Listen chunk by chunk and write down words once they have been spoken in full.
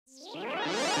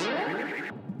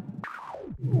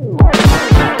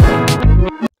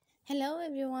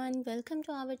everyone, welcome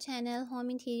to our channel Home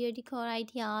Interior Decor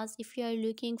Ideas. If you are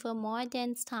looking for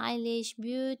modern, stylish,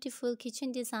 beautiful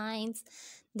kitchen designs,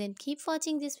 then keep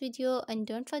watching this video and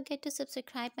don't forget to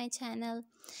subscribe my channel.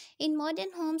 In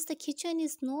modern homes, the kitchen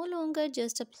is no longer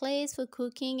just a place for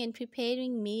cooking and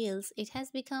preparing meals. It has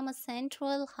become a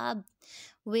central hub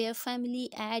where family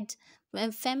and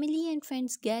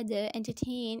friends gather,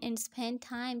 entertain, and spend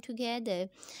time together.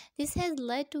 This has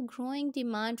led to growing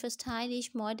demand for stylish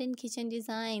modern kitchen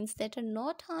designs that are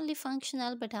not only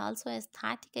functional but also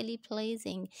aesthetically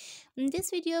pleasing. In this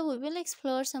video, we will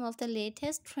explore some of the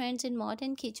latest trends in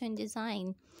modern kitchen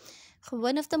design.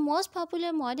 One of the most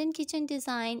popular modern kitchen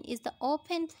design is the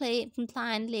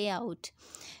plan layout.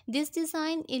 This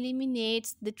design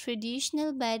eliminates the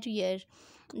traditional barrier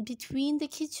between the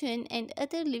kitchen and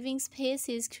other living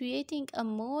spaces, creating a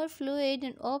more fluid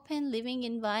and open living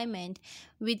environment.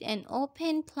 With an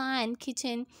open plan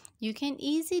kitchen, you can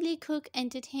easily cook,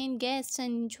 entertain guests,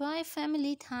 and enjoy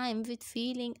family time without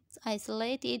feeling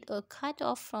isolated or cut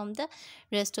off from the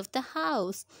rest of the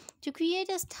house. To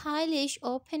create a stylish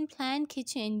open plan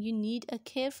kitchen, you need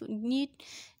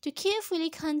to carefully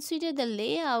consider the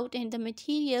layout and the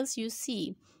materials you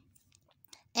see.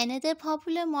 Another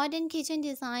popular modern kitchen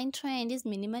design trend is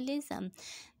minimalism.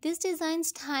 This design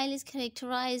style is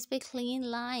characterized by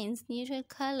clean lines, neutral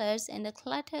colors, and a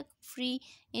clutter-free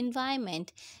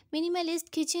environment.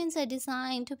 Minimalist kitchens are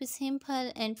designed to be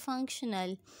simple and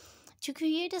functional. To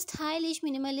create a stylish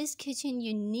minimalist kitchen,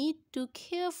 you need to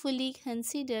carefully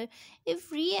consider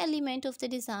every element of the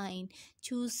design.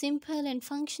 Choose simple and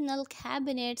functional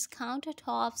cabinets,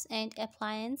 countertops, and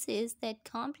appliances that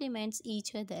complement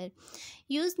each other.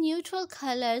 Use neutral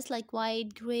colors like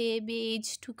white, gray,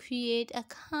 beige to create a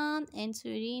calm and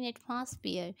serene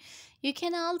atmosphere. You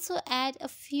can also add a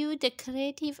few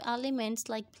decorative elements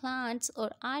like plants or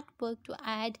artwork to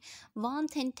add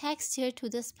warmth and texture to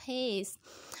the space.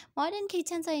 Modern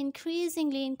kitchens are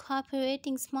increasingly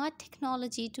incorporating smart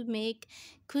technology to make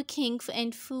cooking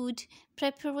and food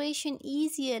preparation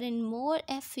easier and more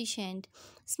efficient.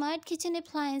 Smart kitchen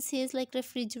appliances like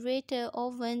refrigerator,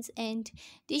 ovens, and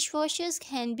dishwashers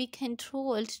can be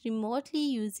controlled remotely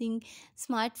using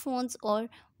smartphones or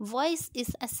voice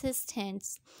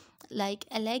assistants like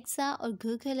Alexa or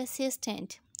Google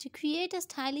Assistant. To create a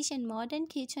stylish and modern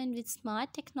kitchen with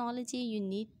smart technology, you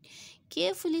need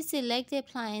carefully select the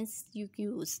appliance you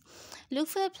use. Look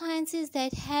for appliances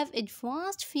that have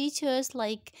advanced features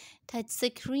like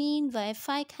touchscreen,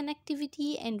 Wi-Fi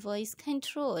connectivity, and voice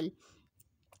control.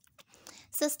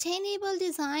 Sustainable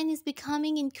design is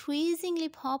becoming increasingly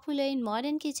popular in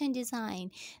modern kitchen design.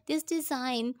 This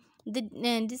design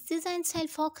style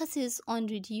focuses on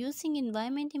reducing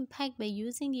environment impact by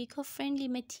using eco-friendly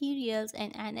materials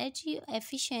and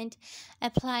energy-efficient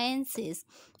appliances.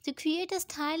 To create a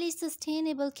stylish,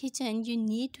 sustainable kitchen, you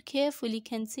need to carefully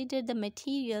consider the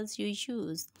materials you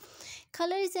use.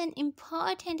 Color is an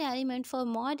important element for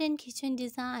modern kitchen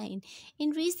design.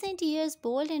 In recent years,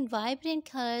 bold and vibrant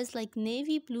colors like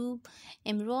navy blue,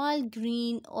 emerald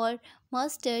green, or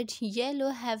mustard yellow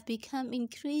have become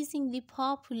increasingly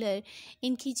popular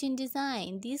in kitchen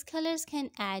design. These colors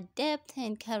can add depth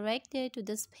and character to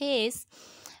the space,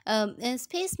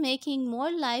 making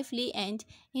more lively and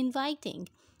inviting.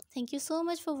 Thank you so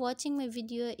much for watching my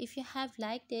video. If you have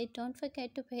liked it, don't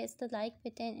forget to press the like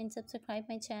button and subscribe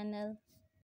my channel.